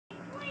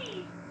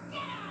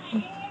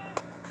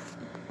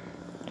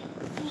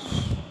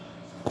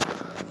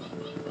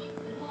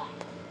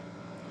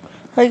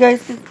Hi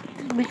guys,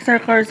 it's Mixer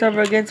Car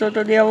Server again. So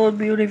today I will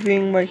be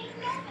reviewing my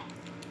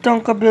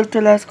tonka build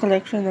to last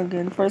collection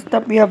again. First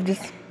up we have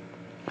this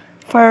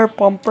fire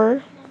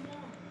pumper.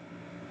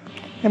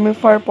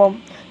 Fire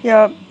pump.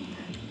 Yeah,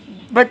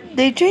 but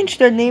they changed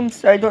the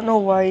names. I don't know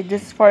why.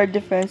 This fire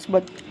defense,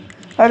 but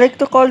I like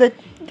to call it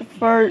the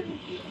fire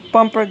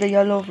pumper, the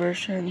yellow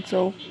version.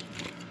 So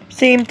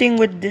same thing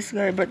with this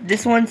guy, but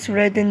this one's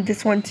red and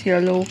this one's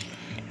yellow.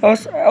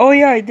 Oh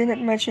yeah, I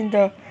didn't mention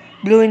the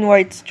blue and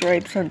white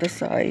stripes on the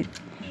side.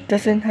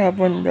 Doesn't have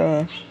on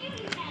the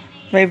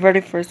my very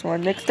first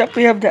one. Next up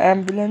we have the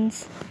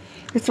ambulance.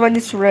 This one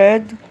is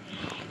red.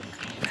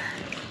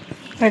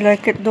 I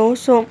like it though.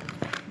 So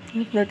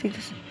nothing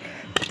to say.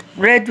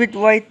 Red with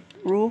white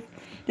roof.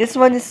 This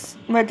one is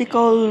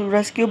medical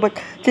rescue,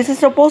 but this is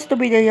supposed to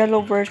be the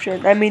yellow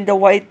version. I mean the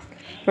white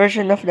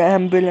version of the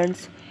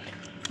ambulance.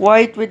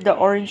 White with the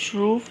orange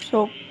roof.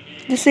 So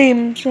the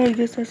same. So I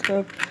guess that's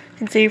all I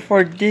can say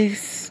for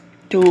these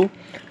two.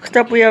 Next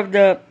up we have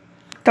the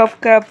tough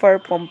cab fire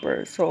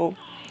pumper. So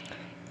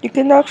you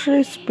can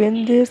actually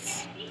spin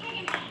this.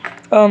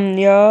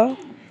 Yeah.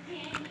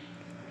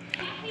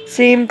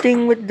 Same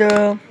thing with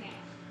the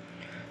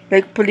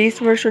like police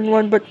version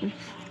one, but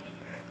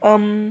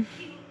um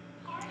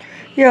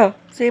yeah,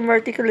 same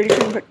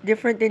articulation but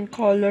different in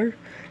color.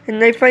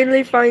 And I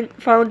finally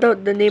found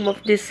out the name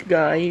of this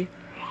guy,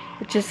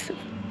 which is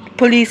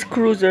police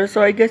cruiser.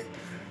 So I guess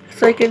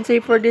so I can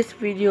say for this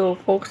video,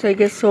 folks. I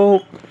guess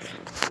so.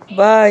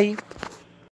 Bye.